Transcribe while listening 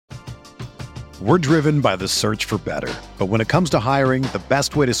We're driven by the search for better. But when it comes to hiring, the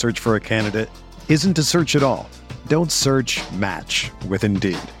best way to search for a candidate isn't to search at all. Don't search, match with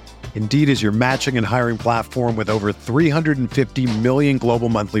Indeed. Indeed is your matching and hiring platform with over 350 million global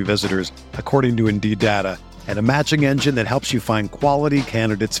monthly visitors, according to Indeed data, and a matching engine that helps you find quality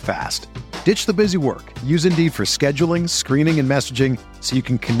candidates fast. Ditch the busy work. Use Indeed for scheduling, screening, and messaging so you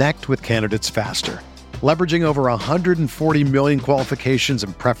can connect with candidates faster. Leveraging over 140 million qualifications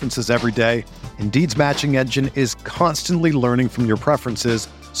and preferences every day, Indeed's matching engine is constantly learning from your preferences,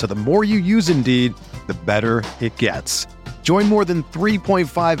 so the more you use Indeed, the better it gets. Join more than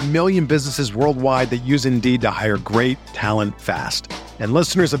 3.5 million businesses worldwide that use Indeed to hire great talent fast. And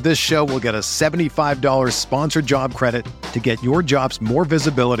listeners of this show will get a $75 sponsored job credit to get your jobs more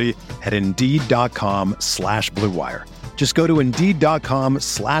visibility at Indeed.com/Blue Wire. Just go to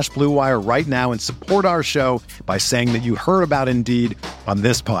Indeed.com/Blue Wire right now and support our show by saying that you heard about Indeed on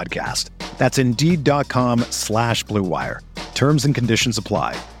this podcast. That's Indeed.com/Blue Wire. Terms and conditions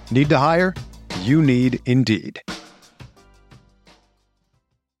apply. Need to hire? You need Indeed.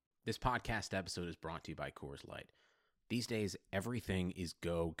 This podcast episode is brought to you by Coors Light. These days, everything is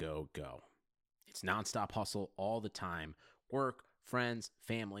go, go, go. It's nonstop hustle all the time. Work, friends,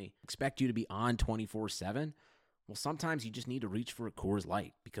 family, expect you to be on 24/7. Well, sometimes you just need to reach for a Coors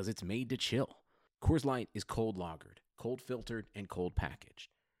Light because it's made to chill. Coors Light is cold lagered, cold filtered, and cold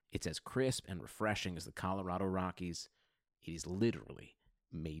packaged. It's as crisp and refreshing as the Colorado Rockies. It is literally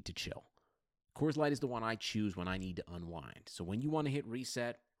made to chill. Coors Light is the one I choose when I need to unwind. So when you want to hit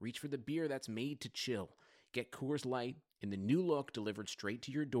reset, reach for the beer that's made to chill. Get Coors Light in the new look delivered straight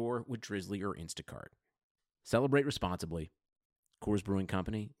to your door with Drizzly or Instacart. Celebrate responsibly. Coors Brewing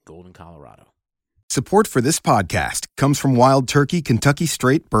Company, Golden, Colorado. Support for this podcast comes from Wild Turkey Kentucky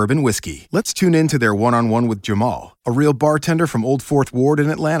Straight Bourbon Whiskey. Let's tune in to their one-on-one with Jamal, a real bartender from Old Fourth Ward in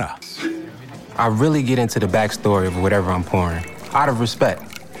Atlanta. I really get into the backstory of whatever I'm pouring, out of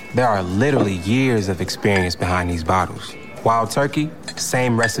respect. There are literally years of experience behind these bottles. Wild Turkey,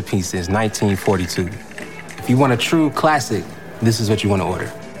 same recipe since 1942. If you want a true classic, this is what you want to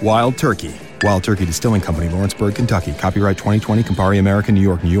order. Wild Turkey. Wild Turkey Distilling Company, Lawrenceburg, Kentucky. Copyright 2020, Campari American, New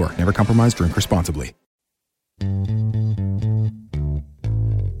York, New York. Never compromise, drink responsibly.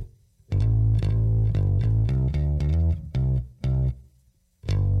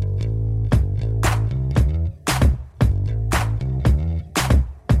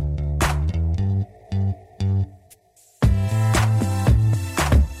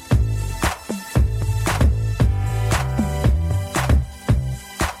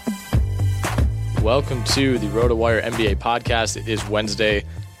 Welcome to the RotoWire NBA podcast. It is Wednesday,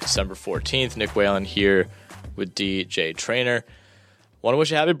 December 14th. Nick Whalen here with DJ Trainer. Want to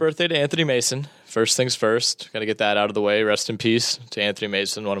wish a happy birthday to Anthony Mason. First things first, got to get that out of the way. Rest in peace to Anthony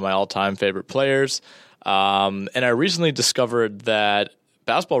Mason, one of my all-time favorite players. And I recently discovered that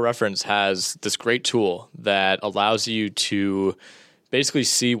Basketball Reference has this great tool that allows you to basically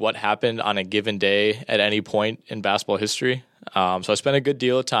see what happened on a given day at any point in basketball history. So I spent a good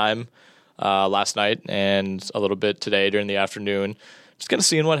deal of time last night and a little bit today during the afternoon, just kind of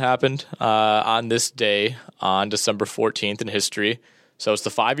seeing what happened on this day on December 14th in history. So it's the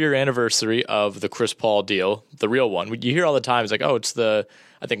 5-year anniversary of the Chris Paul deal, the real one. You hear all the time, it's like, oh,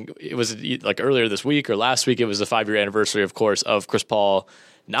 I think it was like earlier this week or last week, it was the 5-year anniversary, of course, of Chris Paul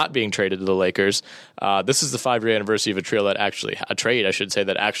not being traded to the Lakers. This is the 5-year anniversary of a trade that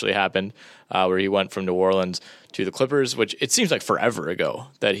actually happened, where he went from New Orleans to the Clippers, which it seems like forever ago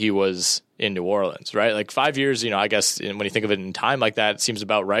that he was in New Orleans, right? Like 5 years, I guess when you think of it in time like that, it seems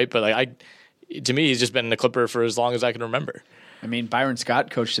about right. But to me, he's just been in the Clipper for as long as I can remember. I mean, Byron Scott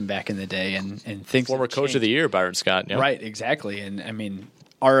coached him back in the day, and things former coach of the year, Byron Scott. Yeah. Right, exactly. And I mean,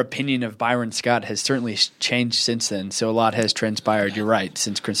 our opinion of Byron Scott has certainly changed since then. So a lot has transpired. You're right,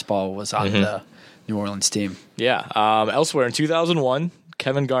 since Chris Paul was on the New Orleans team. Yeah. Elsewhere in 2001,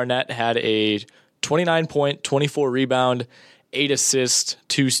 Kevin Garnett had a 29-point, 24-rebound, 8 assist,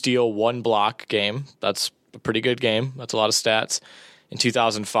 2 steal, 1 block game. That's a pretty good game. That's a lot of stats. In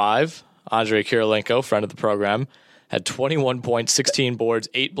 2005, Andrei Kirilenko, friend of the program, had 21 points, 16 boards,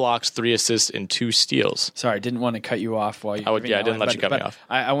 8 blocks, 3 assists, and 2 steals. Sorry, I didn't want to cut you off while you. I didn't let you cut me off.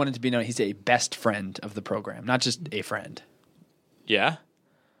 I wanted to be known. He's a best friend of the program, not just a friend. Yeah.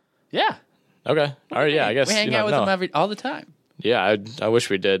 Yeah. Okay. All right. Yeah. I guess we hang out with him all the time. Yeah, I wish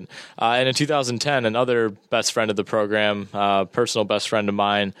we did. And in 2010, another best friend of the program, personal best friend of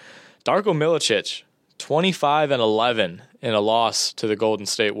mine, Darko Milicic, 25-11 in a loss to the Golden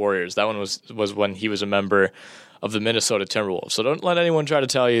State Warriors. That one was when he was a member of the Minnesota Timberwolves. So don't let anyone try to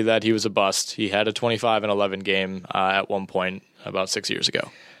tell you that he was a bust. He had a 25-11 game at one point about 6 years ago.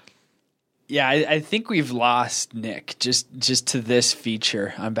 Yeah, I think we've lost Nick just to this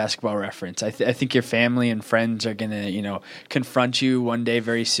feature on Basketball Reference. I think your family and friends are going to, confront you one day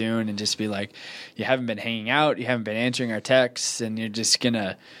very soon and just be like, you haven't been hanging out, you haven't been answering our texts, and you're just going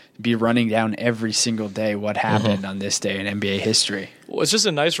to be running down every single day what happened on this day in NBA history. Well, it's just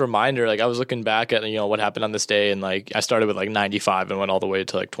a nice reminder. Like, I was looking back at, what happened on this day, and like I started with like 95 and went all the way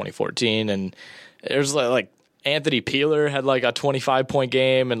to like 2014, and there's like Anthony Peeler had like a 25-point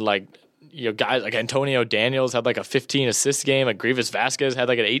game, and like, guys like Antonio Daniels had like a 15 assist game. Like Grievous Vasquez had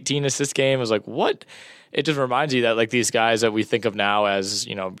like an 18 assist game. I was like, what? It just reminds you that like these guys that we think of now as,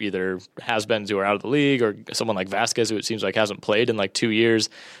 either has-beens who are out of the league, or someone like Vasquez who it seems like hasn't played in like 2 years,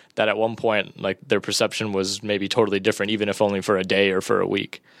 that at one point like their perception was maybe totally different, even if only for a day or for a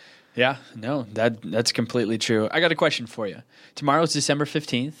week. Yeah, no, that's completely true. I got a question for you. Tomorrow's December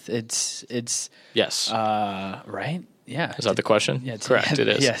 15th. It's yes. Right? Yeah. Is that the question? Yeah, correct. It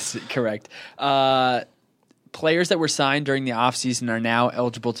is. Yes, correct. Players that were signed during the offseason are now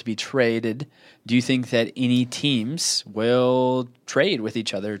eligible to be traded. Do you think that any teams will trade with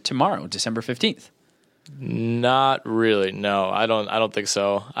each other tomorrow, December 15th? Not really. No, I don't think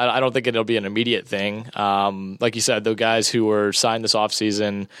so. I don't think it'll be an immediate thing. Like you said, the guys who were signed this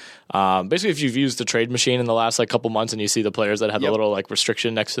offseason, basically if you've used the trade machine in the last like couple months and you see the players that have the little like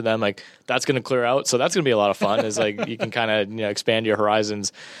restriction next to them, like that's going to clear out. So that's going to be a lot of fun. Is like you can kind of expand your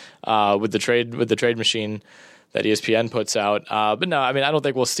horizons with the trade machine that ESPN puts out. But no, I mean I don't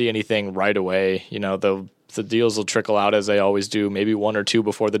think we'll see anything right away. The deals will trickle out as they always do, maybe one or two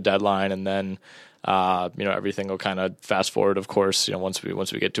before the deadline, and then everything will kind of fast forward, of course, once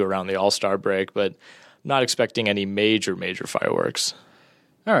we get to around the All-Star break, but not expecting any major fireworks.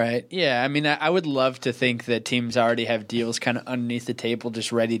 All right. Yeah. I mean, I would love to think that teams already have deals kind of underneath the table,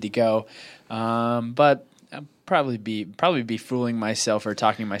 just ready to go. But I'll probably be fooling myself or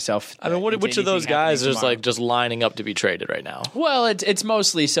talking myself. I mean, which of those guys is like just lining up to be traded right now? Well, it's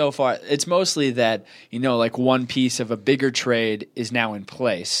mostly so far. It's mostly that, like one piece of a bigger trade is now in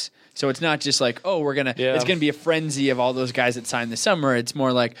place. So it's not just like, it's going to be a frenzy of all those guys that signed this summer. It's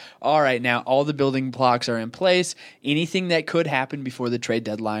more like, all right, now all the building blocks are in place. Anything that could happen before the trade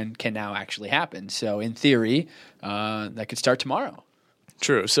deadline can now actually happen. So in theory, that could start tomorrow.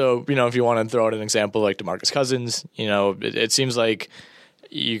 True. So, if you want to throw out an example like DeMarcus Cousins, it seems like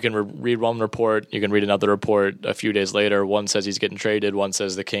you can read one report, you can read another report a few days later. One says he's getting traded, one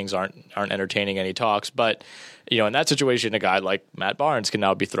says the Kings aren't entertaining any talks. But, in that situation, a guy like Matt Barnes can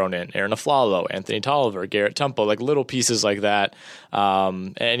now be thrown in, Aaron Aflalo, Anthony Tolliver, Garrett Temple, like little pieces like that.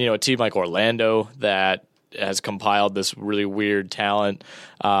 And, a team like Orlando that has compiled this really weird talent.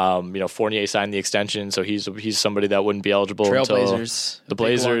 Fournier signed the extension, so he's somebody that wouldn't be eligible until the Blazers.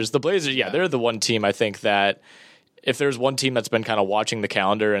 The Blazers, they're the one team I think that if there's one team that's been kind of watching the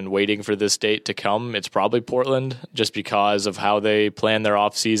calendar and waiting for this date to come, it's probably Portland, just because of how they plan their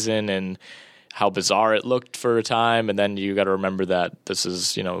offseason and how bizarre it looked for a time. And then you got to remember that this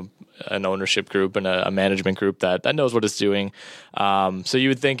is, an ownership group and a management group that knows what it's doing. So you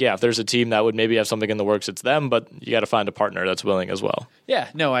would think, if there's a team that would maybe have something in the works, it's them, but you got to find a partner that's willing as well. Yeah,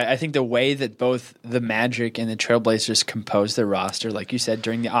 no, I think the way that both the Magic and the Trailblazers composed their roster, like you said,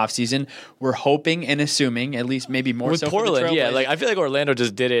 during the offseason, we're hoping and assuming, at least maybe more with so Portland, for the Trailblazers. I feel like Orlando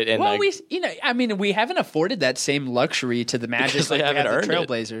just did it. And we haven't afforded that same luxury to the Magic like they have the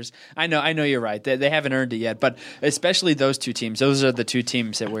Trailblazers. I know you're right. They haven't earned it yet, but especially those two teams. Those are the two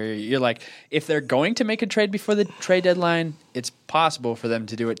teams that you're like, if they're going to make a trade before the trade deadline, it's possible for them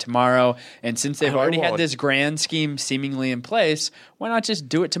to do it tomorrow. And since they've already had this grand scheme seemingly in place, why not just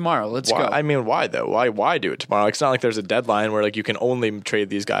do it tomorrow? Let's go. I mean, why though? Why do it tomorrow? It's not like there's a deadline where like you can only trade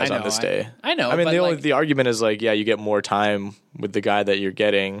these guys on this day. I know. I mean, the argument is like, you get more time with the guy that you're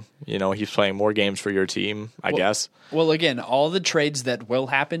getting. He's playing more games for your team, I guess. Well, again, all the trades that will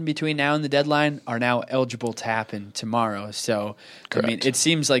happen between now and the deadline are now eligible to happen tomorrow. So, correct. I mean, it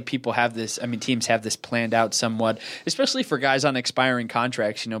seems like people have this. I mean, teams have this planned out somewhat, especially for guys on expiring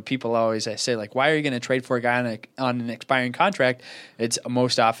contracts. People always say like, why are you going to trade for a guy on an expiring contract? It's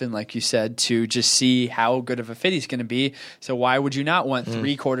most often, like you said, to just see how good of a fit he's going to be. So why would you not want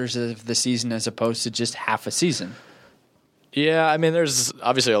 3/4 of the season as opposed to just half a season? Yeah, I mean, there's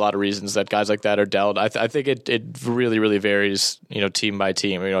obviously a lot of reasons that guys like that are dealt. I think it really, really varies, team by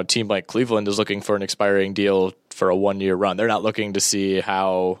team. A team like Cleveland is looking for an expiring deal for a 1-year run. They're not looking to see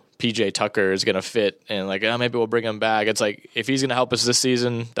how PJ Tucker is going to fit and like, maybe we'll bring him back. It's like, if he's going to help us this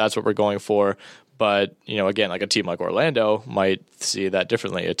season, that's what we're going for. But, again, like a team like Orlando might see that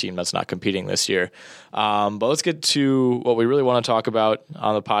differently, a team that's not competing this year. But let's get to what we really want to talk about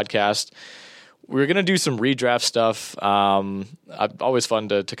on the podcast. we're going to do some redraft stuff. Always fun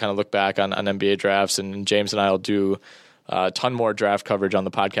to kind of look back on NBA drafts, and James and I will do a ton more draft coverage on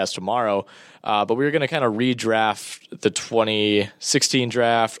the podcast tomorrow. But we were going to kind of redraft the 2016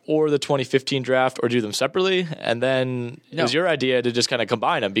 draft or the 2015 draft, or do them separately. And then it was your idea to just kind of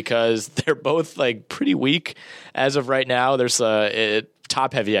combine them because they're both like pretty weak as of right now. There's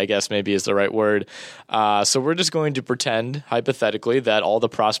top heavy, I guess maybe is the right word. So we're just going to pretend hypothetically that all the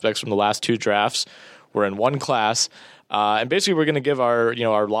prospects from the last two drafts were in one class. And basically we're going to give our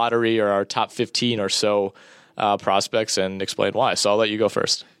lottery or our top 15 or so prospects and explain why. So I'll let you go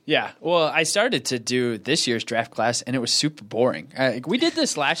first. Yeah, well, I started to do this year's draft class, and it was super boring. We did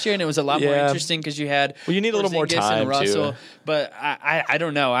this last year, and it was a lot more interesting because you had you need a little more time, and Russell. too. But I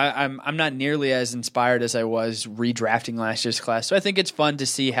don't know. I'm not nearly as inspired as I was redrafting last year's class. So I think it's fun to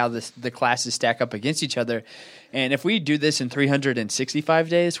see how the classes stack up against each other. And if we do this in 365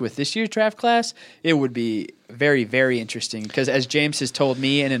 days with this year's draft class, it would be very, very interesting. Because as James has told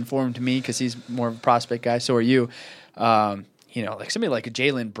me and informed me, because he's more of a prospect guy, so are you. Like somebody like a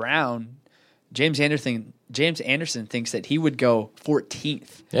Jaylen Brown, James Anderson thinks that he would go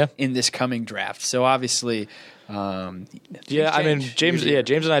 14th in this coming draft. So obviously, James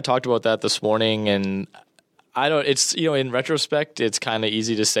and I talked about that this morning, and it's, in retrospect, it's kind of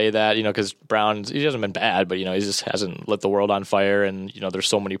easy to say that, because Brown, he hasn't been bad, but, he just hasn't lit the world on fire. And, there's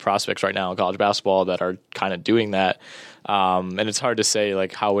so many prospects right now in college basketball that are kind of doing that. And it's hard to say,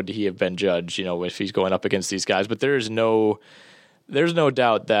 like, how would he have been judged, if he's going up against these guys. But there's no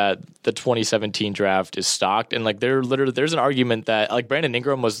doubt that the 2017 draft is stocked. And, like, there's an argument that, like, Brandon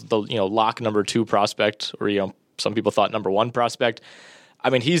Ingram was the, lock number 2 prospect, or, some people thought number 1 prospect. I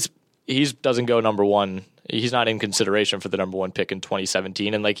mean, he doesn't go number 1. He's not in consideration for the number 1 pick in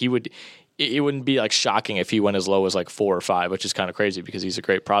 2017. And, like, it wouldn't be, like, shocking if he went as low as, like, 4 or 5, which is kind of crazy because he's a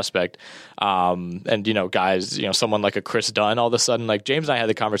great prospect. And, guys, someone like a Chris Dunn, all of a sudden, like, James and I had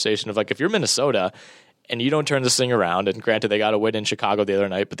the conversation of, like, if you're Minnesota and you don't turn this thing around, and granted they got a win in Chicago the other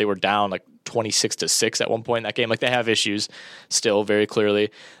night, but they were down like 26-6 at one point in that game. Like, they have issues still very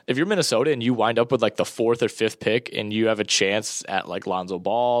clearly. If you're Minnesota and you wind up with like the 4th or 5th pick and you have a chance at like Lonzo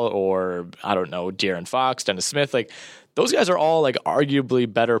Ball or, I don't know, De'Aaron Fox, Dennis Smith, like, those guys are all like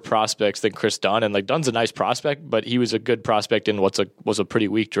arguably better prospects than Chris Dunn. And like, Dunn's a nice prospect, but he was a good prospect in was a pretty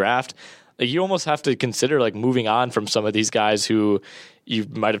weak draft. Like, you almost have to consider like moving on from some of these guys who you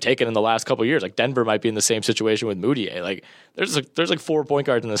might have taken in the last couple of years. Like, Denver might be in the same situation with Mudiay. Like, there's like 4 point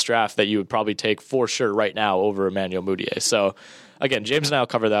guards in this draft that you would probably take for sure right now over Emmanuel Mudiay. So again, James and I will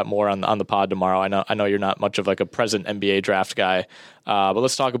cover that more on the pod tomorrow. I know you're not much of like a present NBA draft guy, but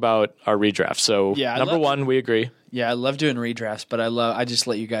let's talk about our redraft. So number 1, we agree. Yeah, I love doing redrafts, but I just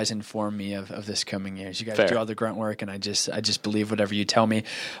let you guys inform me of this coming years. You guys do all the grunt work, and I just believe whatever you tell me.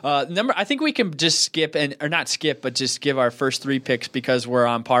 I think we can just skip but just give our first 3 picks because we're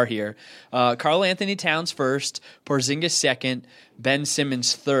on par here. Karl-Anthony Towns first, Porzingis second, Ben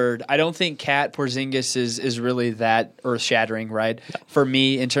Simmons third. I don't think Kat Porzingis is really that earth-shattering, right? No. For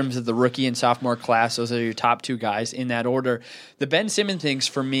me, in terms of the rookie and sophomore class, those are your top 2 guys in that order. The Ben Simmons things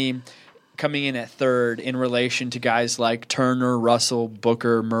for me, coming in at third in relation to guys like Turner, Russell,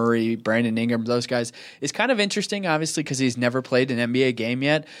 Booker, Murray, Brandon Ingram, those guys, is kind of interesting, obviously, because he's never played an NBA game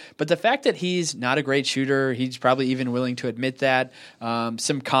yet. But the fact that he's not a great shooter, he's probably even willing to admit that.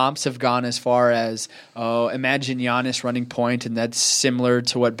 Some comps have gone as far as, imagine Giannis running point, and that's similar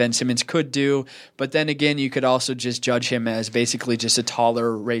to what Ben Simmons could do. But then again, you could also just judge him as basically just a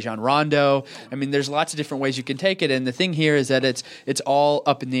taller Rajon Rondo. I mean, there's lots of different ways you can take it. And the thing here is that it's all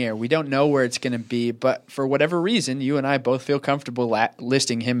up in the air. We don't know where it's going to be, but for whatever reason, you and I both feel comfortable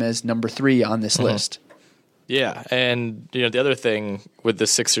listing him as number 3 on this list. Yeah, and the other thing with the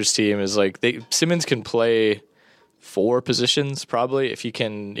Sixers team is like Simmons can play 4 positions probably if he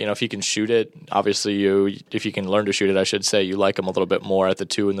can shoot it. Obviously, if you can learn to shoot it, I should say, you like him a little bit more at the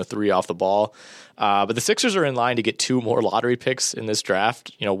 2 and the 3 off the ball. But the Sixers are in line to get 2 more lottery picks in this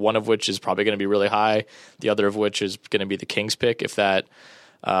draft. One of which is probably going to be really high. The other of which is going to be the Kings pick, if that.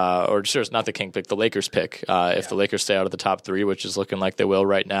 Or sure, it's not the King pick, the Lakers pick. If the Lakers stay out of the top 3, which is looking like they will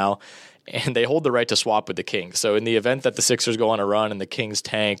right now, and they hold the right to swap with the Kings. So in the event that the Sixers go on a run and the Kings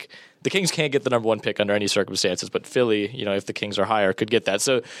tank, the Kings can't get the number 1 pick under any circumstances, but Philly, if the Kings are higher, could get that.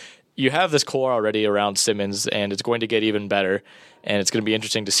 So you have this core already around Simmons, and it's going to get even better, and it's going to be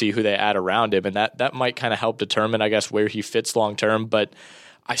interesting to see who they add around him, and that might kind of help determine, I guess, where he fits long term. But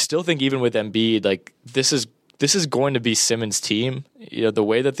I still think even with Embiid, like, this is going to be Simmons' team. The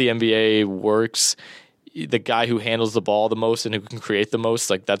way that the NBA works, the guy who handles the ball the most and who can create the most,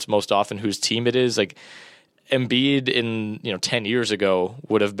 like, that's most often whose team it is. Like, Embiid in 10 years ago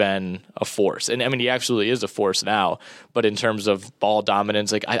would have been a force. And I mean, he absolutely is a force now, but in terms of ball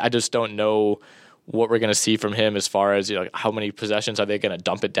dominance, like I just don't know what we're going to see from him as far as how many possessions are they going to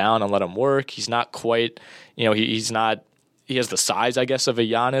dump it down and let him work. He's not quite, he's not. He has the size, I guess, of a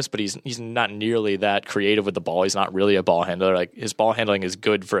Giannis, but he's not nearly that creative with the ball. He's not really a ball handler. Like, his ball handling is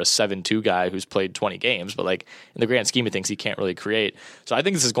good for a 7'2" guy who's played 20 games, but like in the grand scheme of things, he can't really create. So I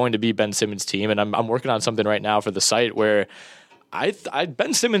think this is going to be Ben Simmons' team, and I'm working on something right now for the site where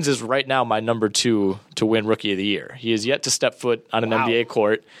Ben Simmons is right now my number 2 to win Rookie of the Year. He is yet to step foot on an NBA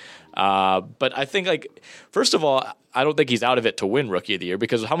court. But I think, like, first of all, I don't think he's out of it to win Rookie of the Year,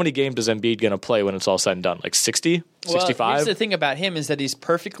 because how many games is Embiid going to play when it's all said and done? Like 60, 65? Well, here's the thing about him is that he's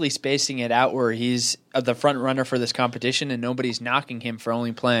perfectly spacing it out where he's the front runner for this competition, and nobody's knocking him for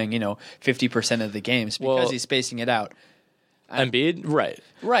only playing 50% of the games because he's spacing it out. Embiid, right.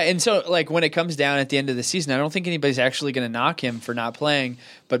 Right, and so like when it comes down at the end of the season, I don't think anybody's actually going to knock him for not playing,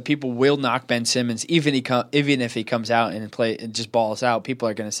 but people will knock Ben Simmons even if he comes out and just balls out. People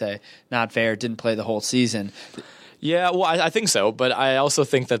are going to say, not fair, didn't play the whole season. Yeah, well, I think so, but I also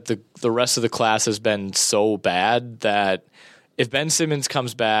think that the rest of the class has been so bad that if Ben Simmons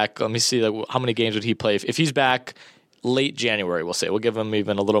comes back, let me see, like, how many games would he play? If he's back late January, we'll say, we'll give him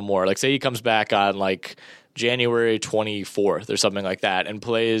even a little more. Like, say he comes back on like January 24th or something like that and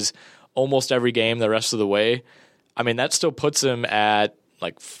plays almost every game the rest of the way. I mean, that still puts him at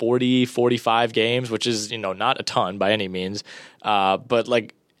like 40, 45 games, which is, not a ton by any means, but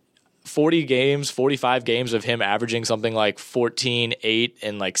like 40 games, 45 games of him averaging something like 14, 8,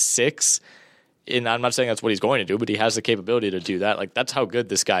 and like 6. And I'm not saying that's what he's going to do, but he has the capability to do that. Like, that's how good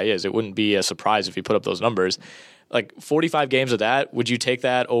this guy is. It wouldn't be a surprise if he put up those numbers. Like, 45 games of that, would you take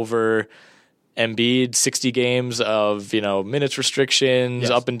that over Embiid, 60 games of minutes restrictions,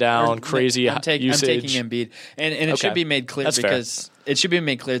 up and down, crazy usage? I'm taking Embiid, and it should be made clear it should be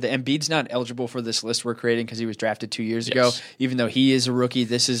made clear that Embiid's not eligible for this list we're creating because he was drafted 2 years ago. Even though he is a rookie,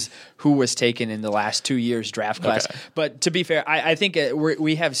 this is who was taken in the last 2 years draft class. Okay. But to be fair, I think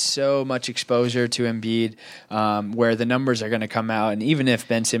we have so much exposure to Embiid where the numbers are going to come out, and even if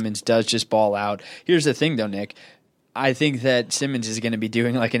Ben Simmons does just ball out, here's the thing though, Nick. I think that Simmons is going to be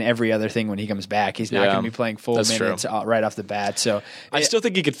doing like in every other thing when he comes back. He's not going to be playing full minutes right off the bat. So I still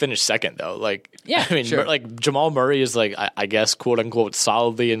think he could finish second though. Like, yeah, I mean, sure. Like Jamal Murray is like, I guess, quote unquote,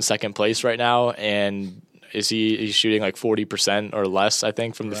 solidly in second place right now. And he's shooting like 40% or less, I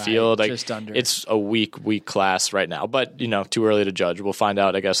think, from the field. Like, just under. It's a weak class right now, but too early to judge. We'll find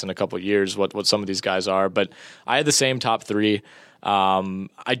out, I guess, in a couple of years what some of these guys are. But I had the same top 3.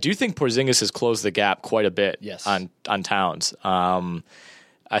 I do think Porzingis has closed the gap quite a bit on Towns.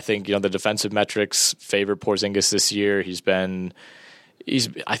 I think the defensive metrics favor Porzingis this year. He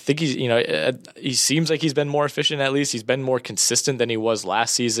seems like he's been more efficient. At least he's been more consistent than he was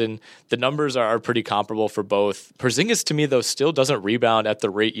last season. The numbers are pretty comparable for both. Porzingis, to me, though, still doesn't rebound at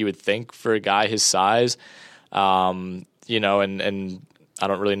the rate you would think for a guy his size. And I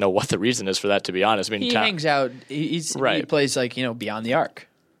don't really know what the reason is for that, to be honest. I mean, he hangs out. He plays like beyond the arc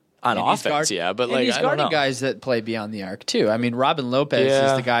on offense, but like he's guarding guys that play beyond the arc too. I mean, Robin Lopez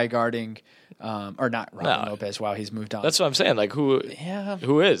is the guy guarding, or not Robin Lopez. Wow, he's moved on. That's what I'm saying. Like who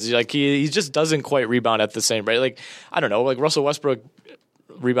is like he just doesn't quite rebound at the same rate. Like I don't know. Like Russell Westbrook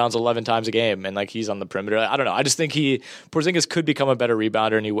rebounds 11 times a game, and like he's on the perimeter. I don't know. I just think Porzingis could become a better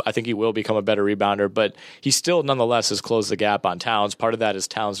rebounder, and I think he will become a better rebounder. But he still, nonetheless, has closed the gap on Towns. Part of that is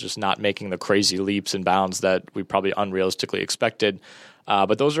Towns just not making the crazy leaps and bounds that we probably unrealistically expected.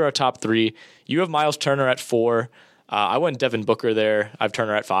 But those are our top 3. You have Miles Turner at 4. I went Devin Booker there. I have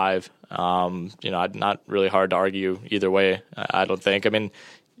Turner at 5. Not really hard to argue either way. I don't think. I mean,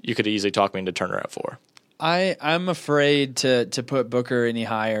 you could easily talk me into Turner at 4. I'm afraid to put Booker any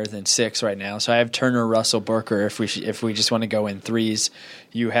higher than 6 right now. So I have Turner, Russell, Booker. If we just want to go in 3s,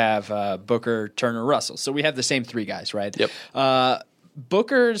 you have Booker, Turner, Russell. So we have the same 3 guys, right? Yep.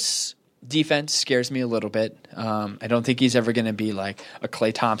 Booker's defense scares me a little bit. I don't think he's ever going to be like a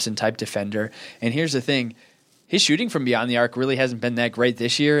Klay Thompson type defender. And here's the thing. His shooting from beyond the arc really hasn't been that great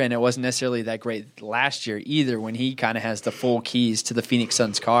this year, and it wasn't necessarily that great last year either when he kind of has the full keys to the Phoenix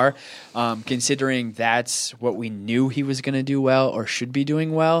Suns car. Considering that's what we knew he was going to do well or should be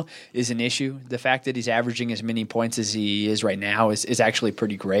doing well is an issue. The fact that he's averaging as many points as he is right now is actually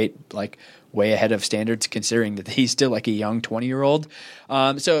pretty great, like way ahead of standards considering that he's still like a young 20-year-old.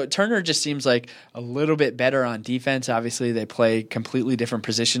 So Turner just seems like a little bit better on defense. Obviously, they play completely different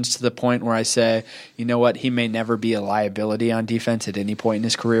positions to the point where I say, you know what, he may never be a liability on defense at any point in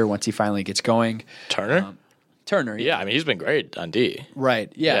his career once he finally gets going. Turner? Turner. Yeah, I mean, he's been great on D. Right.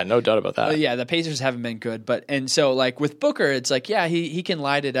 Yeah. Yeah, no doubt about that. Yeah, the Pacers haven't been good, and so like with Booker, it's like, yeah, he can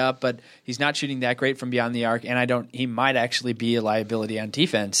light it up, but he's not shooting that great from beyond the arc, and he might actually be a liability on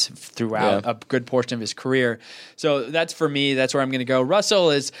defense throughout a good portion of his career. So that's for me. That's where I'm going to go.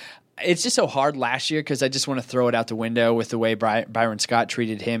 Russell is. It's just so hard last year because I just want to throw it out the window with the way Byron Scott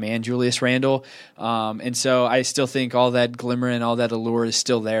treated him and Julius Randle. And so I still think all that glimmer and all that allure is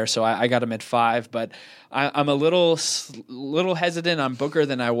still there. So I got him at 5, but I'm a little hesitant on Booker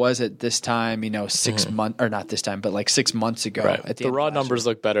than I was at this time, 6 months, or not this time, but like 6 months ago. Right. At the raw numbers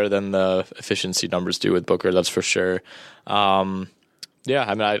look better than the efficiency numbers do with Booker, that's for sure. Yeah,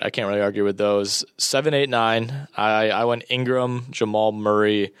 I mean, I can't really argue with those. 7, 8, 9. I went Ingram, Jamal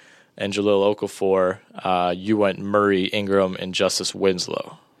Murray, and Jahlil Okafor. You went Murray, Ingram, and Justice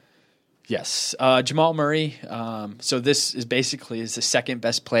Winslow. Yes. Jamal Murray. So this is basically the second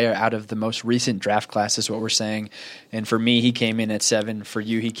best player out of the most recent draft class is what we're saying. And for me, he came in at 7. For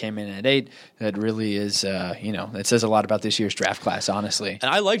you, he came in at 8. That really is, it says a lot about this year's draft class, honestly. And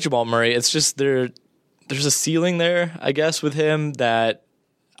I like Jamal Murray. It's just there's a ceiling there, I guess, with him that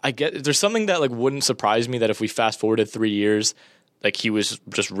I get. There's something that like wouldn't surprise me that if we fast forwarded 3 years, like he was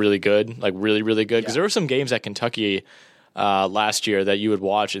just really good, like really, really good. Because there were some games at Kentucky last year that you would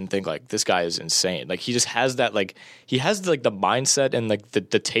watch and think like this guy is insane. Like he just has that he has the mindset and like the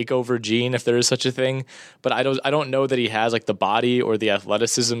takeover gene, if there is such a thing. But I don't know that he has like the body or the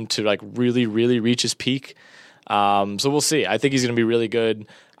athleticism to like really, really reach his peak. So we'll see. I think he's going to be really good.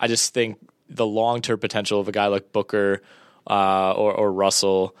 I just think the long-term potential of a guy like Booker or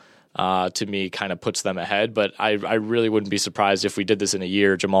Russell to me kind of puts them ahead. But I really wouldn't be surprised if we did this in a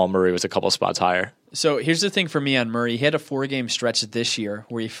year, Jamal Murray was a couple spots higher. So here's the thing for me on Murray. He had a 4-game stretch this year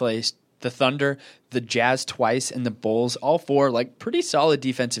where he faced the Thunder, the Jazz twice, and the Bulls, all 4 like pretty solid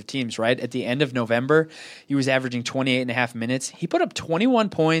defensive teams, right? At the end of November, he was averaging 28.5 minutes. He put up 21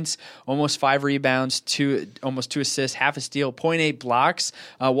 points, almost 5 rebounds, almost 2 assists, half a steal, 0.8 blocks,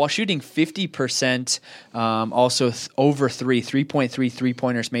 while shooting 50%, also over 3.3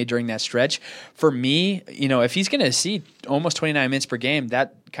 three-pointers made during that stretch. For me, if he's going to see almost 29 minutes per game,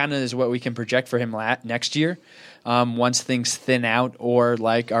 that kind of is what we can project for him next year. Once things thin out, or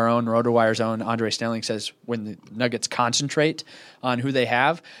like our own RotoWire's own Andre Snelling says, when the Nuggets concentrate on who they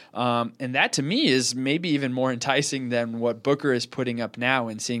have. And that to me is maybe even more enticing than what Booker is putting up now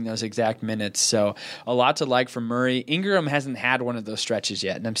and seeing those exact minutes. So a lot to like from Murray. Ingram hasn't had one of those stretches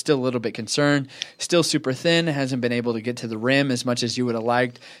yet, and I'm still a little bit concerned. Still super thin, hasn't been able to get to the rim as much as you would have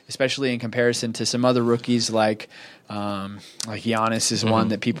liked, especially in comparison to some other rookies like Giannis is one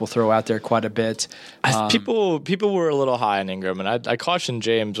that people throw out there quite a bit. People were a little high on Ingram, and I cautioned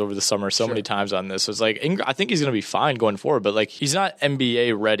James over the summer so many times on this. It was like, Ingram, I think he's going to be fine going forward, but like he's not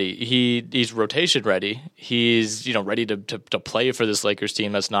NBA ready. He's rotation ready. He's ready to play for this Lakers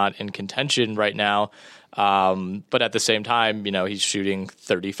team that's not in contention right now. But at the same time, he's shooting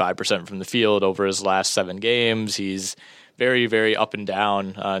 35% from the field over his last 7 games. He's very, very up and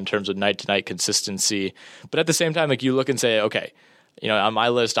down in terms of night-to-night consistency. But at the same time, like you look and say, okay, on my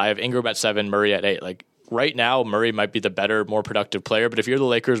list, I have Ingram at 7, Murray at 8. Like right now, Murray might be the better, more productive player. But if you're the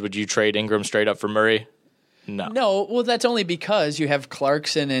Lakers, would you trade Ingram straight up for Murray? No. Well, that's only because you have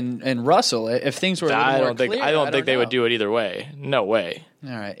Clarkson and Russell. If things were a little more clear, I don't think they would do it either way. No way.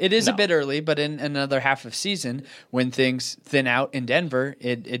 All right. It is a bit early, but in another half of season, when things thin out in Denver,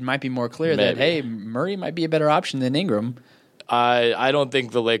 it might be more clear that, hey, Murray might be a better option than Ingram. I don't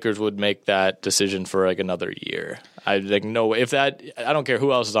think the Lakers would make that decision for like another year. I like no. If that, I don't care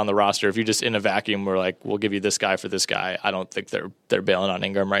who else is on the roster. If you just in a vacuum, we're like, we'll give you this guy for this guy. I don't think they're bailing on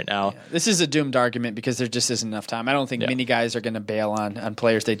Ingram right now. Yeah. This is a doomed argument because there just isn't enough time. I don't think many guys are going to bail on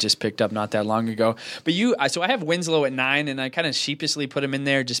players they just picked up not that long ago. But so I have Winslow at 9, and I kind of sheepishly put him in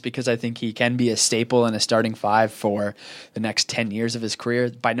there just because I think he can be a staple and a starting 5 for the next 10 years of his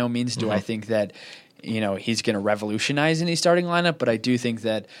career. By no means do I think that he's going to revolutionize any starting lineup, but I do think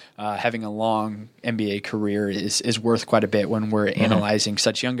that having a long NBA career is worth quite a bit when we're analyzing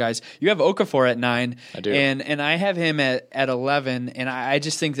such young guys. You have Okafor at 9, I do. And I have him at 11, and I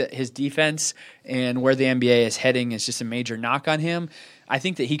just think that his defense and where the NBA is heading is just a major knock on him. I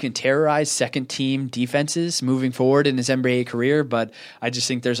think that he can terrorize second-team defenses moving forward in his NBA career, but I just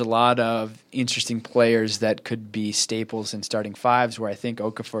think there's a lot of interesting players that could be staples in starting 5s, where I think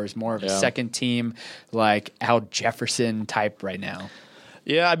Okafor is more of a second-team, like Al Jefferson type right now.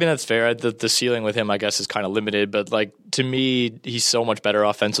 Yeah, I mean, that's fair. The ceiling with him, I guess, is kind of limited, but like to me, he's so much better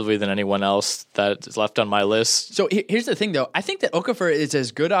offensively than anyone else that is left on my list. So here's the thing, though. I think that Okafor is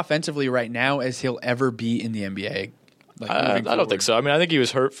as good offensively right now as he'll ever be in the NBA. I don't think so. I mean, I think he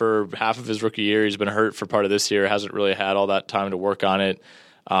was hurt for half of his rookie year. He's been hurt for part of this year. Hasn't really had all that time to work on it.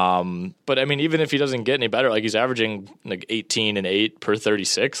 But I mean, even if he doesn't get any better, like he's averaging like 18 and 8 per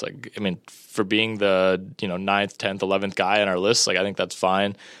 36. Like, I mean, for being the 9th, 10th, 11th guy on our list, like I think that's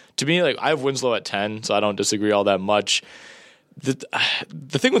fine. To me, like I have Winslow at 10, so I don't disagree all that much.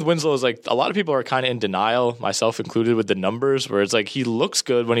 The thing with Winslow is like a lot of people are kind of in denial, myself included, with the numbers, where it's like he looks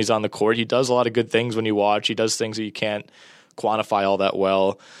good when he's on the court. He does a lot of good things when you watch. He does things that you can't quantify all that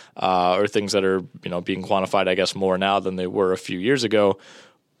well, or things that are being quantified, I guess, more now than they were a few years ago.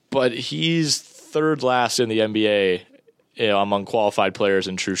 But he's third last in the NBA among qualified players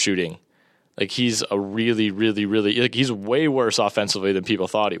in true shooting. Like he's a really, really, really like he's way worse offensively than people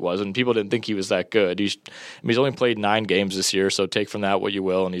thought he was, and people didn't think he was that good. He's only played 9 games this year, so take from that what you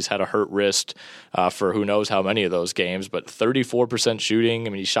will. And he's had a hurt wrist for who knows how many of those games. But 34% shooting. I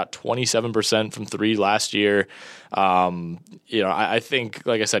mean, he shot 27% from 3 last year. I think,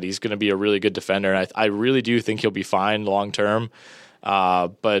 like I said, he's going to be a really good defender, and I really do think he'll be fine long term.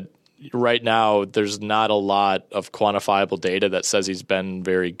 But right now, there's not a lot of quantifiable data that says he's been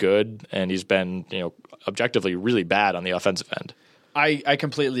very good, and he's been, objectively really bad on the offensive end. I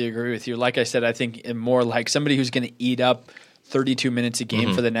completely agree with you. Like I said, I think more like somebody who's going to eat up 32 minutes a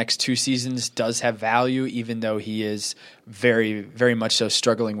game for the next 2 seasons does have value, even though he is very, very much so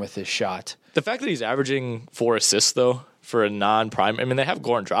struggling with his shot. The fact that he's averaging 4 assists, though, for a non-prime, I mean, they have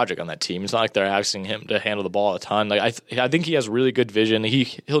Goran Dragic on that team. It's not like they're asking him to handle the ball a ton. Like I think he has really good vision.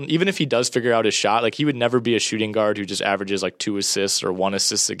 He'll even if he does figure out his shot, like he would never be a shooting guard who just averages like 2 assists or 1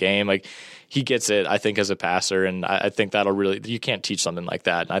 assist a game. Like he gets it, I think, as a passer, and I think that'll really, you can't teach something like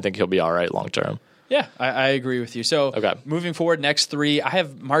that. And I think he'll be all right long term. Yeah, I agree with you. So Moving forward, next 3, I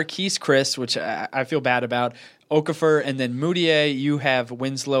have Marquise Chris, which I feel bad about. Okafor, and then Moutier. You have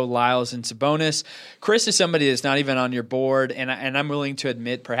Winslow, Lyles, and Sabonis. Chris is somebody that's not even on your board, and I'm willing to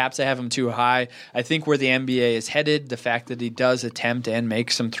admit perhaps I have him too high. I think where the NBA is headed, the fact that he does attempt and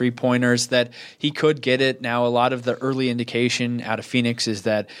make some 3-pointers, that he could get it. Now, a lot of the early indication out of Phoenix is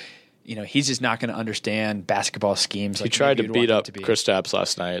that he's just not going to understand basketball schemes. He tried to beat up Kristaps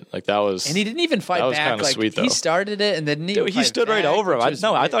last night. Like that was, and he didn't even fight back. That was kind of sweet, though. He started it, and then he stood right over him.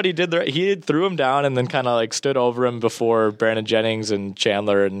 I thought he did. He threw him down, and then kind of like stood over him before Brandon Jennings and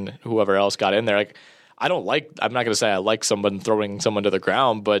Chandler and whoever else got in there. Like I'm not going to say I like someone throwing someone to the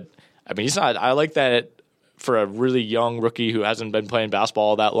ground, but I mean he's not. I like that for a really young rookie who hasn't been playing basketball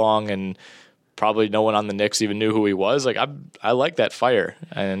all that long, and probably no one on the Knicks even knew who he was. Like I like that fire,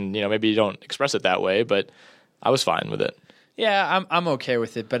 and maybe you don't express it that way, but I was fine with it. Yeah, I'm okay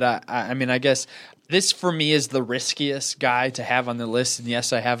with it, but I mean, I guess this for me is the riskiest guy to have on the list. And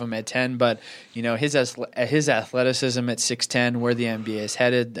yes, I have him at 10, but his athleticism at 6'10", where the NBA is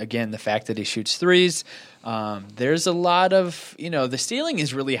headed. Again, the fact that he shoots threes. There's a lot of the ceiling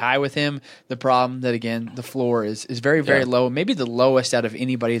is really high with him. The problem that again the floor is very, very low. Maybe the lowest out of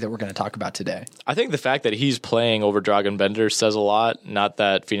anybody that we're going to talk about today. I think the fact that he's playing over Dragan Bender says a lot. Not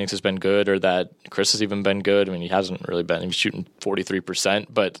that Phoenix has been good or that Chris has even been good. I mean, he hasn't really been. He's shooting 43%,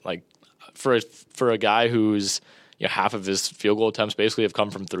 but like for a guy who's half of his field goal attempts basically have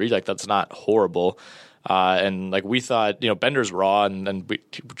come from 3, like that's not horrible. And like we thought, Bender's raw, and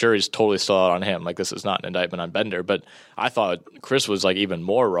jury's totally still out on him. Like this is not an indictment on Bender, but I thought Chris was like even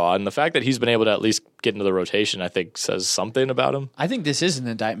more raw. And the fact that he's been able to at least get into the rotation, I think says something about him. I think this is an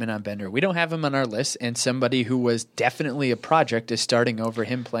indictment on Bender. We don't have him on our list, and somebody who was definitely a project is starting over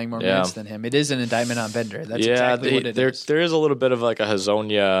him, playing more minutes than him. It is an indictment on Bender. That's exactly what it is. There is a little bit of like a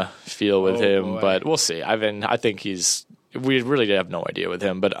Hazonia feel with him, but we'll see. I think we really have no idea with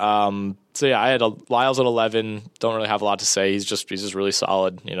him, but so yeah, I had Lyles at 11. Don't really have a lot to say. He's just really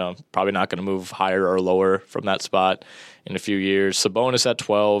solid. Probably not going to move higher or lower from that spot in a few years. Sabonis at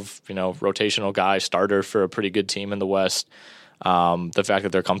 12. Rotational guy, starter for a pretty good team in the West. The fact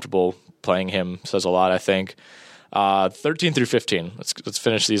that they're comfortable playing him says a lot, I think. 13 through 15. Let's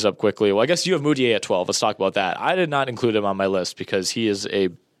finish these up quickly. Well, I guess you have Moutier at 12. Let's talk about that. I did not include him on my list because he is a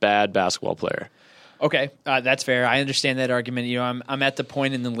bad basketball player. Okay, that's fair. I understand that argument. I'm at the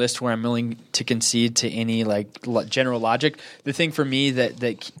point in the list where I'm willing to concede to any general logic. The thing for me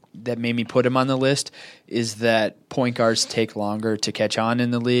that made me put him on the list is that point guards take longer to catch on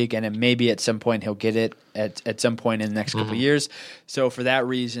in the league, and maybe at some point he'll get it at some point in the next couple of years. So for that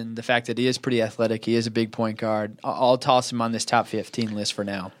reason, the fact that he is pretty athletic, he is a big point guard, I'll toss him on this top 15 list for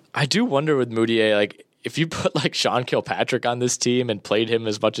now. I do wonder with Moutier, if you put Sean Kilpatrick on this team and played him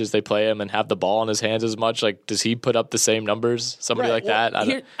as much as they play him and have the ball in his hands as much, does he put up the same numbers? Somebody like that?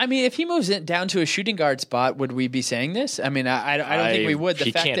 If he moves it down to a shooting guard spot, would we be saying this? I mean, I don't think we would.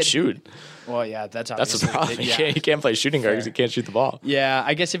 He can't shoot. Well, yeah, that's the problem. He can't play shooting guard because he can't shoot the ball. Yeah,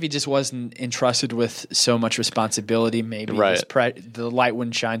 I guess if he just wasn't entrusted with so much responsibility, maybe the light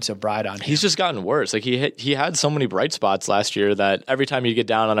wouldn't shine so bright on him. He's just gotten worse. Like he had so many bright spots last year that every time you get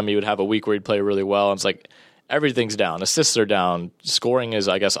down on him, he would have a week where he'd play really well. And it's like everything's down. Assists are down. Scoring is,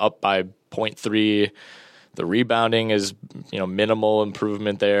 I guess, up by 0.3. The rebounding is, minimal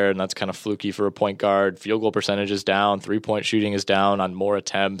improvement there, and that's kind of fluky for a point guard. Field goal percentage is down. 3-point shooting is down on more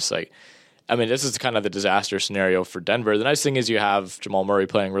attempts. This is kind of the disaster scenario for Denver. The nice thing is you have Jamal Murray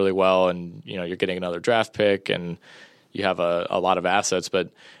playing really well, and you're getting another draft pick, and you have a lot of assets. But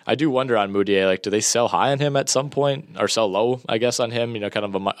I do wonder on Mudiay, do they sell high on him at some point, or sell low, I guess, on him? Kind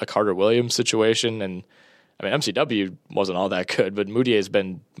of a Carter Williams situation, and MCW wasn't all that good, but Mudiay has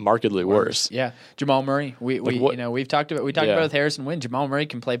been markedly worse. Yeah, Jamal Murray. We've talked about with Harrison Wind. Jamal Murray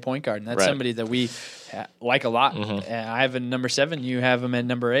can play point guard, and that's somebody that we like a lot. Mm-hmm. I have him number 7. You have him at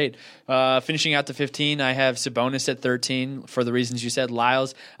number 8. Finishing out the 15, I have Sabonis at 13 for the reasons you said.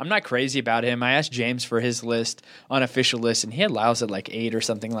 Lyles, I'm not crazy about him. I asked James for his unofficial list, and he had Lyles at 8 or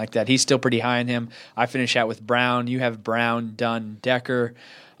something like that. He's still pretty high on him. I finish out with Brown. You have Brown, Dunn, Decker.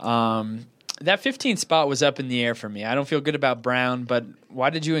 That 15th spot was up in the air for me. I don't feel good about Brown, but why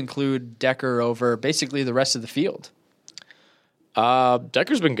did you include Decker over basically the rest of the field?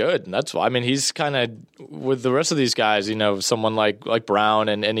 Decker's been good, and that's why. He's kind of, with the rest of these guys, someone like Brown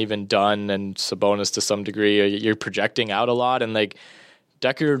and even Dunn and Sabonis to some degree, you're projecting out a lot, and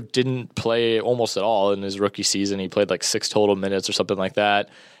Decker didn't play almost at all in his rookie season. He played 6 total minutes or something like that.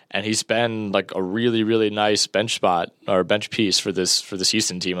 And he's been a really, really nice bench spot or bench piece for this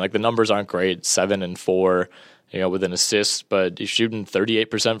Houston team. The numbers aren't great, 7 and 4, with an assist, but he's shooting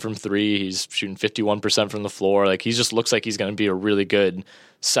 38% from 3. He's shooting 51% from the floor. He just looks like he's going to be a really good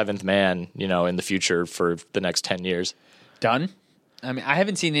 7th man, in the future for the next 10 years. Dunn? I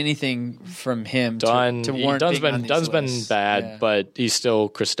haven't seen anything from him to warrant Dunn's been bad, but he's still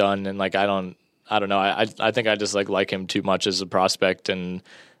Chris Dunn, and I don't know. I think I just like him too much as a prospect and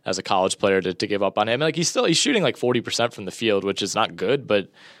as a college player to give up on him. He's shooting 40% from the field, which is not good, but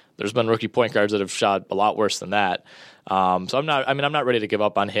there's been rookie point guards that have shot a lot worse than that. So I'm not ready to give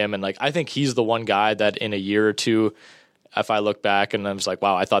up on him. And I think he's the one guy that in a year or two, if I look back and I was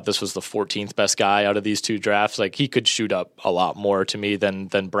wow, I thought this was the 14th best guy out of these 2 drafts. He could shoot up a lot more to me than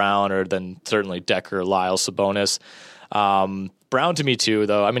Brown or than certainly Decker, Lyles, Sabonis. Brown to me too,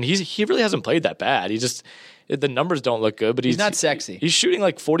 though. He really hasn't played that bad. The numbers don't look good, but he's not sexy. He's shooting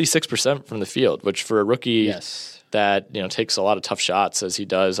 46% from the field, which for a rookie that takes a lot of tough shots as he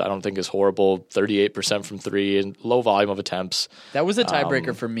does, I don't think is horrible. 38% from 3 and low volume of attempts. That was a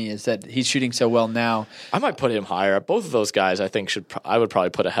tiebreaker for me, is that he's shooting so well now. I might put him higher. Both of those guys, I think I would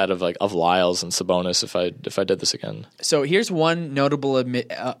probably put ahead of Lyles and Sabonis if I did this again. So here's one notable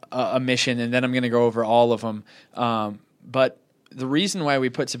omission, and then I'm going to go over all of them. But the reason why we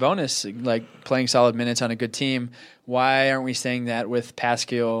put Sabonis playing solid minutes on a good team, why aren't we saying that with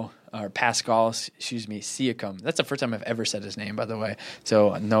Pascal, Siakam? That's the first time I've ever said his name, by the way.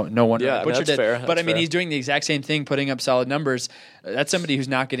 So no wonder I butchered it. Fair. But he's doing the exact same thing, putting up solid numbers. That's somebody who's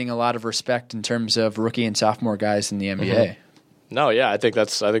not getting a lot of respect in terms of rookie and sophomore guys in the NBA. Mm-hmm. No, yeah, I think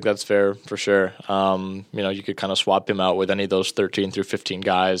that's fair for sure. You could kind of swap him out with any of those 13 through 15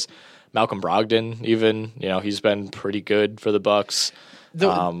 guys. Malcolm Brogdon, even, he's been pretty good for the Bucks.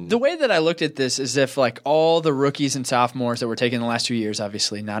 The way that I looked at this is if all the rookies and sophomores that were taken in the last 2 years,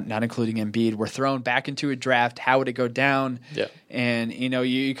 obviously not including Embiid, were thrown back into a draft, how would it go down? Yeah. And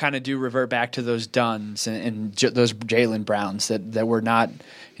you kind of do revert back to those Dunns and those Jaylen Browns that were not,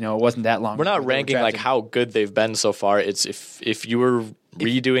 it wasn't that long. We're not ranking how good they've been so far. It's if you were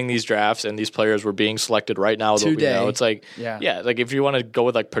redoing these drafts and these players were being selected right now today, it's if you want to go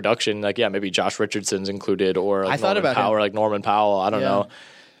with production, maybe Josh Richardson's included, or I thought about Powell, Norman Powell. I don't know.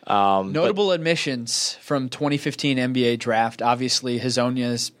 Notable admissions from 2015 NBA draft. Obviously,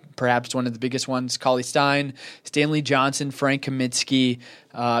 Hezonja's perhaps one of the biggest ones. Cauley Stein, Stanley Johnson, Frank Kaminsky,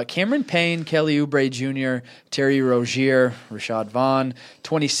 Cameron Payne, Kelly Oubre Jr., Terry Rozier, Rashad Vaughn.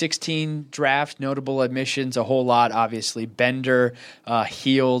 2016 draft, notable admissions, a whole lot, obviously. Bender,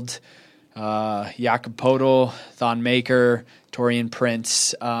 Heald, Jakob Poeltl, Thon Maker, Taurean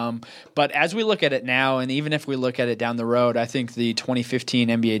Prince. But as we look at it now, and even if we look at it down the road, I think the 2015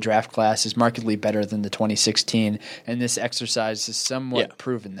 NBA draft class is markedly better than the 2016, and this exercise has somewhat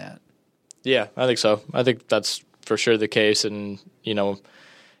proven that. Yeah, I think so. I think that's for sure the case, and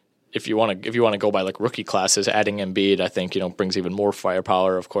if you want to go by rookie classes, adding Embiid, I think brings even more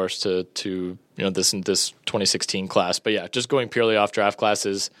firepower, of course, to this 2016 class. But yeah, just going purely off draft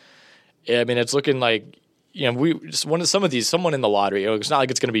classes, it's looking like someone in the lottery. It's not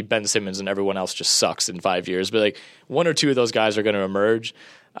like it's going to be Ben Simmons and everyone else just sucks in 5 years, but like one or two of those guys are going to emerge.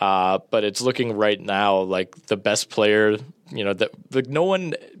 But it's looking right now like the best player.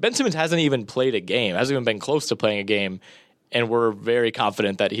 Ben Simmons hasn't even played a game, hasn't even been close to playing a game, and we're very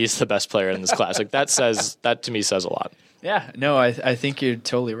confident that he's the best player in this class. Like that to me says a lot. Yeah, no, I think you're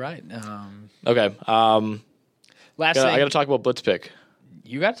totally right. Okay. Last thing, I got to talk about Blitzpick.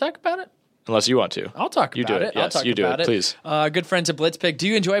 You got to talk about it? Unless you want to. I'll talk about it. Yes, you do it, please. Good friends at Blitzpick. Do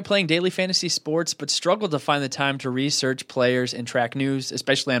you enjoy playing daily fantasy sports but struggle to find the time to research players and track news,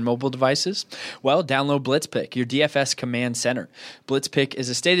 especially on mobile devices? Well, download Blitzpick, your DFS command center. Blitzpick is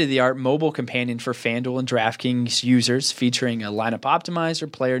a state-of-the-art mobile companion for FanDuel and DraftKings users, featuring a lineup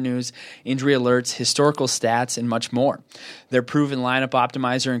optimizer, player news, injury alerts, historical stats, and much more. Their proven lineup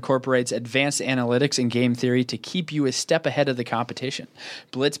optimizer incorporates advanced analytics and game theory to keep you a step ahead of the competition.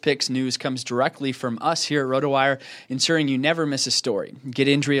 Blitzpick's news comes directly from us here at RotoWire, ensuring you never miss a story. Get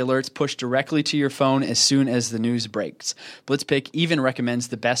injury alerts pushed directly to your phone as soon as the news breaks. Blitzpick even recommends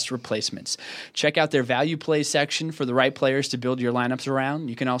the best replacements. Check out their value play section for the right players to build your lineups around.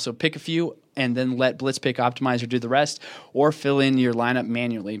 You can also pick a few and then let Blitzpick Optimizer do the rest, or fill in your lineup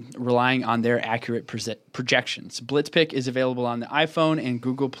manually, relying on their accurate projections. Blitzpick is available on the iPhone and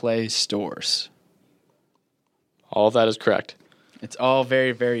Google Play stores. All of that is correct. It's all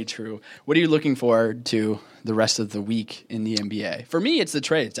very, very true. What are you looking forward to the rest of the week in the NBA? For me, it's the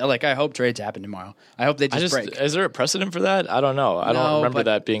trades. I hope trades happen tomorrow. I hope they just break. Is there a precedent for that? I don't know. I don't remember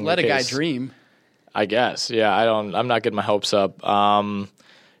that being the case. Let a guy dream. I guess. Yeah, I'm not getting my hopes up.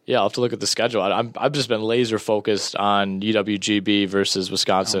 Yeah, I'll have to look at the schedule. I've just been laser focused on UWGB versus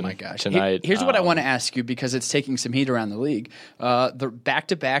Wisconsin tonight. Here's what I want to ask you, because it's taking some heat around the league. The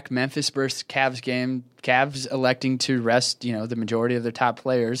back-to-back Memphis versus Cavs game, Cavs electing to rest, the majority of their top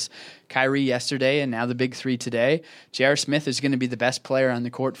players. Kyrie yesterday, and now the big three today. J.R. Smith is going to be the best player on the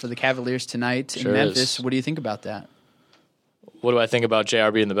court for the Cavaliers tonight in Memphis. What do you think about that? What do I think about JR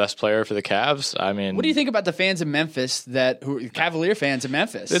being the best player for the Cavs? I mean, what do you think about the fans of Memphis Cavalier fans of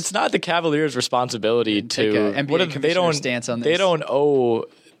Memphis? It's not the Cavaliers' responsibility to take an NBA commissioner stance on this. They don't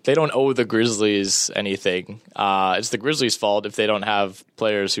owe the Grizzlies anything. It's the Grizzlies' fault if they don't have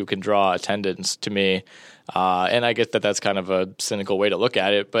players who can draw attendance. To me, and I get that that's kind of a cynical way to look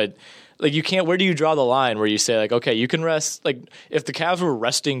at it, but. Like you can't. Where do you draw the line where you say like, okay, you can rest? Like if the Cavs were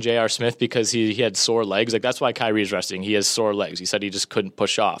resting J.R. Smith because he had sore legs, like that's why Kyrie's resting. He has sore legs. He said he just couldn't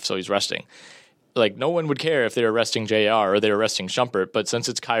push off, so he's resting. Like no one would care if they were resting J.R. or they were resting Shumpert, but since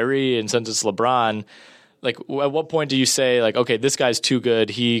it's Kyrie and since it's LeBron, like at what point do you say like, okay, this guy's too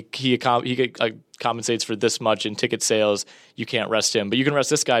good. He compensates for this much in ticket sales. You can't rest him, but you can rest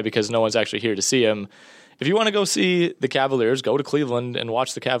this guy because no one's actually here to see him. If you want to go see the Cavaliers, go to Cleveland and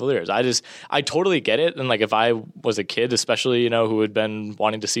watch the Cavaliers. I totally get it. And like if I was a kid, especially, who had been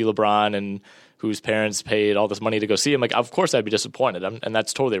wanting to see LeBron and whose parents paid all this money to go see him, like of course I'd be disappointed. And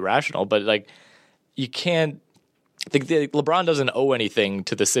that's totally rational. But like you can't. LeBron doesn't owe anything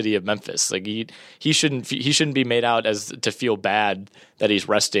to the city of Memphis. Like he shouldn't be made out as to feel bad that he's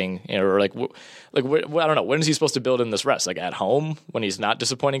resting, or like I don't know. When is he supposed to build in this rest? Like at home when he's not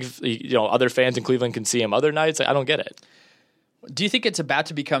disappointing? Other fans in Cleveland can see him other nights. Like, I don't get it. Do you think it's about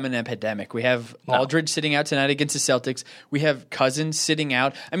to become an epidemic? We have Aldridge sitting out tonight against the Celtics. We have Cousins sitting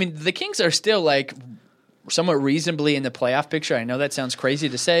out. I mean, the Kings are still like somewhat reasonably in the playoff picture. I know that sounds crazy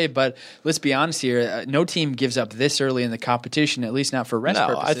to say, but let's be honest here. No team gives up this early in the competition, at least not for rest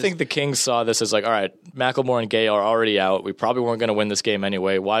purposes. I think the Kings saw this as like, all right, McLemore and Gay are already out. We probably weren't going to win this game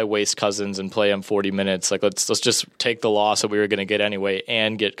anyway. Why waste Cousins and play him 40 minutes? Like let's just take the loss that we were going to get anyway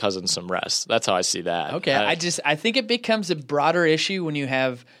and get Cousins some rest. That's how I see that. Okay, I think it becomes a broader issue when you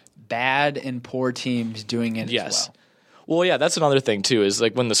have bad and poor teams doing it as well. Well, yeah, that's another thing too. Is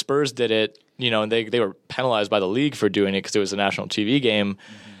like when the Spurs did it, and they were penalized by the league for doing it because it was a national TV game.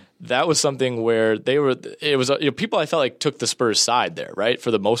 Mm-hmm. That was something where people I felt like took the Spurs side there, right?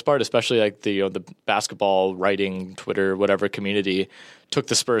 For the most part, especially like the basketball writing, Twitter, whatever community took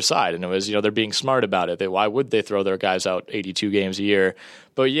the Spurs side, and it was they're being smart about it. Why would they throw their guys out 82 games a year?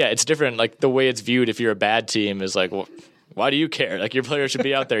 But yeah, it's different. Like the way it's viewed, if you're a bad team, is like, well, why do you care? Like your players should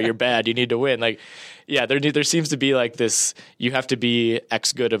be out there. You're bad. You need to win. Like, yeah, there seems to be like this. You have to be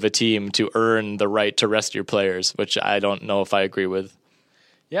X good of a team to earn the right to rest your players, which I don't know if I agree with.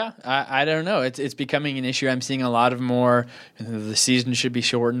 Yeah, I don't know. It's becoming an issue. I'm seeing a lot of more. The season should be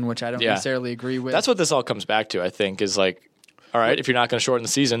shortened, which I don't necessarily agree with. That's what this all comes back to. I think is like, all right, if you're not going to shorten the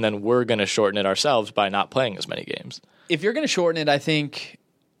season, then we're going to shorten it ourselves by not playing as many games. If you're going to shorten it, I think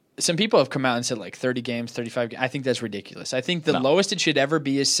some people have come out and said like 30 games, 35 games. I think that's ridiculous. I think the lowest it should ever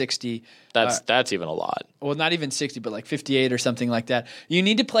be is 60. That's even a lot. Well, not even 60, but like 58 or something like that. You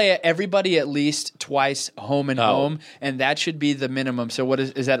need to play everybody at least twice, home and home, and that should be the minimum. So what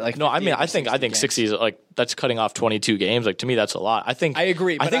is that like? No, I mean I think 60 is like that's cutting off 22 games. Like to me, that's a lot. I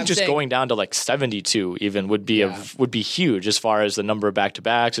agree. But I think just going down to like 72 even would be would be huge as far as the number of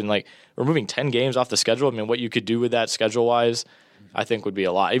back-to-backs and like removing 10 games off the schedule. I mean, what you could do with that schedule-wise, I think would be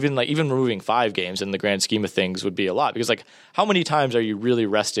a lot. Even removing 5 games in the grand scheme of things would be a lot because like how many times are you really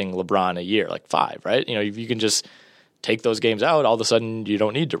resting LeBron a year? Like 5, right? You know, if you can just take those games out, all of a sudden you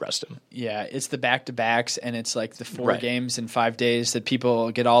don't need to rest him. Yeah, it's the back-to-backs, and it's like the 4 games in 5 days that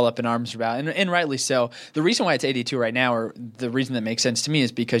people get all up in arms about, and rightly so. The reason why it's 82 right now, or the reason that makes sense to me,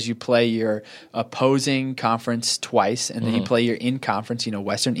 is because you play your opposing conference twice, and then you play your in-conference,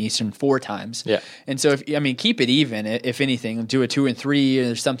 Western, Eastern 4 times. Yeah. And so, keep it even, if anything. Do a 2 and 3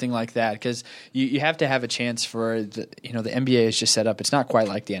 or something like that, because you have to have a chance for the NBA is just set up. It's not quite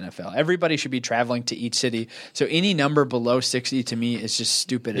like the NFL. Everybody should be traveling to each city, so any number below 60 to me is just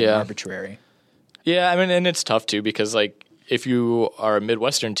stupid and arbitrary. Yeah, I mean, and it's tough too because like if you are a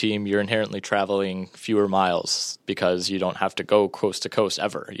Midwestern team, you're inherently traveling fewer miles because you don't have to go coast to coast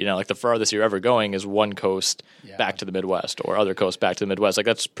ever. Like the farthest you're ever going is one coast back to the Midwest or other coast back to the Midwest. Like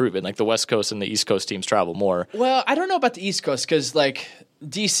that's proven. Like the West Coast and the East Coast teams travel more. Well, I don't know about the East Coast because like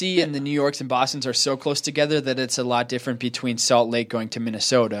DC and the New Yorks and Bostons are so close together that it's a lot different between Salt Lake going to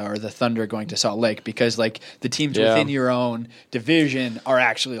Minnesota or the Thunder going to Salt Lake because like the teams within your own division are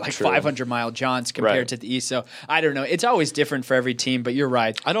actually like 500-mile jaunts compared to the East. So I don't know. It's always different for every team, but you're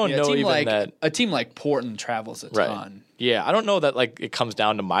right. I don't know even that a team like Portland travels a ton. Yeah, I don't know that like it comes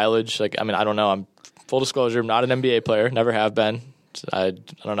down to mileage. Like I mean, I don't know. I'm full disclosure, I'm not an NBA player, never have been. I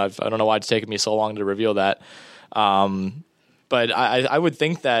don't know why it's taken me so long to reveal that. But I would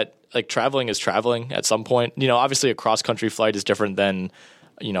think that like traveling is traveling at some point. Obviously a cross country flight is different than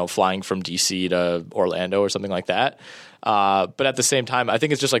flying from DC to Orlando or something like that. But at the same time, I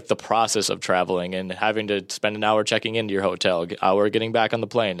think it's just like the process of traveling and having to spend an hour checking into your hotel, hour getting back on the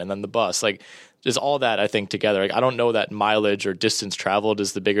plane, and then the bus. Like just all that I think together. Like I don't know that mileage or distance traveled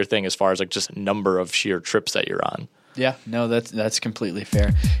is the bigger thing as far as like just number of sheer trips that you're on. Yeah, no, that's completely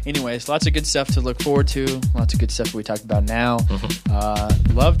fair. Anyways, lots of good stuff to look forward to. Lots of good stuff we talked about now.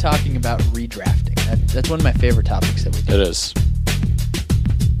 Love talking about redrafting. That's one of my favorite topics that we do. It is.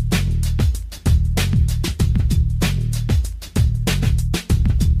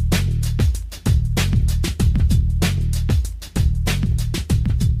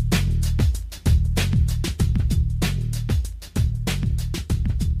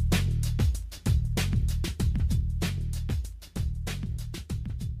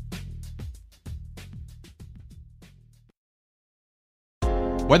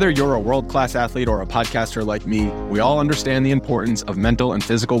 Whether you're a world-class athlete or a podcaster like me, we all understand the importance of mental and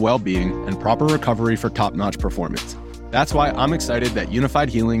physical well-being and proper recovery for top-notch performance. That's why I'm excited that Unified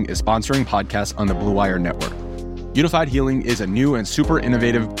Healing is sponsoring podcasts on the Blue Wire Network. Unified Healing is a new and super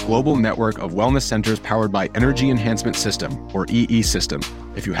innovative global network of wellness centers powered by Energy Enhancement System, or EE System.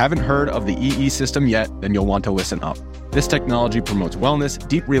 If you haven't heard of the EE System yet, then you'll want to listen up. This technology promotes wellness,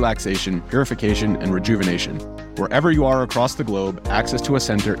 deep relaxation, purification, and rejuvenation. Wherever you are across the globe, access to a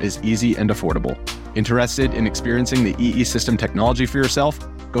center is easy and affordable. Interested in experiencing the EE System technology for yourself?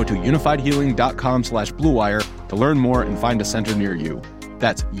 Go to unifiedhealing.com/bluewire to learn more and find a center near you.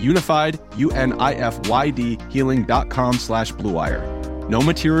 That's unified, UNIFYD, healing.com/bluewire. No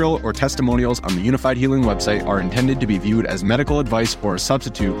material or testimonials on the Unified Healing website are intended to be viewed as medical advice or a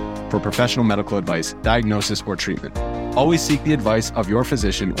substitute for professional medical advice, diagnosis, or treatment. Always seek the advice of your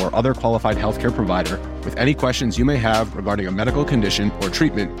physician or other qualified healthcare provider with any questions you may have regarding a medical condition or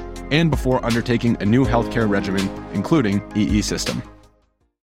treatment and before undertaking a new healthcare regimen, including EE System.